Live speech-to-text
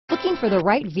Looking for the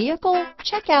right vehicle?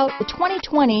 Check out the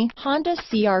 2020 Honda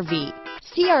CR-V.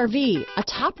 CR-V, a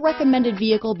top recommended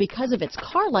vehicle because of its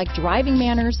car-like driving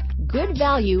manners, good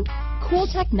value, cool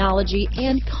technology,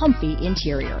 and comfy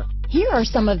interior. Here are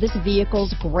some of this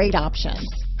vehicle's great options: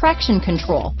 traction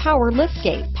control, power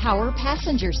liftgate, power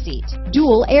passenger seat,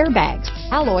 dual airbags,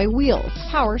 alloy wheels,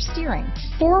 power steering,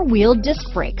 four-wheel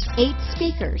disc brakes, 8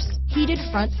 speakers, heated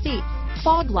front seats,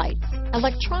 fog lights,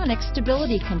 electronic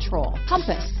stability control,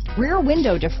 compass, rear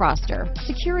window defroster,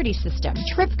 security system,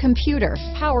 trip computer,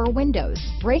 power windows,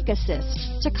 brake assist,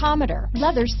 tachometer,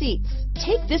 leather seats.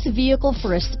 Take this vehicle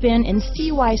for a spin and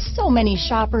see why so many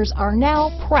shoppers are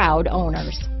now proud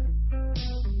owners.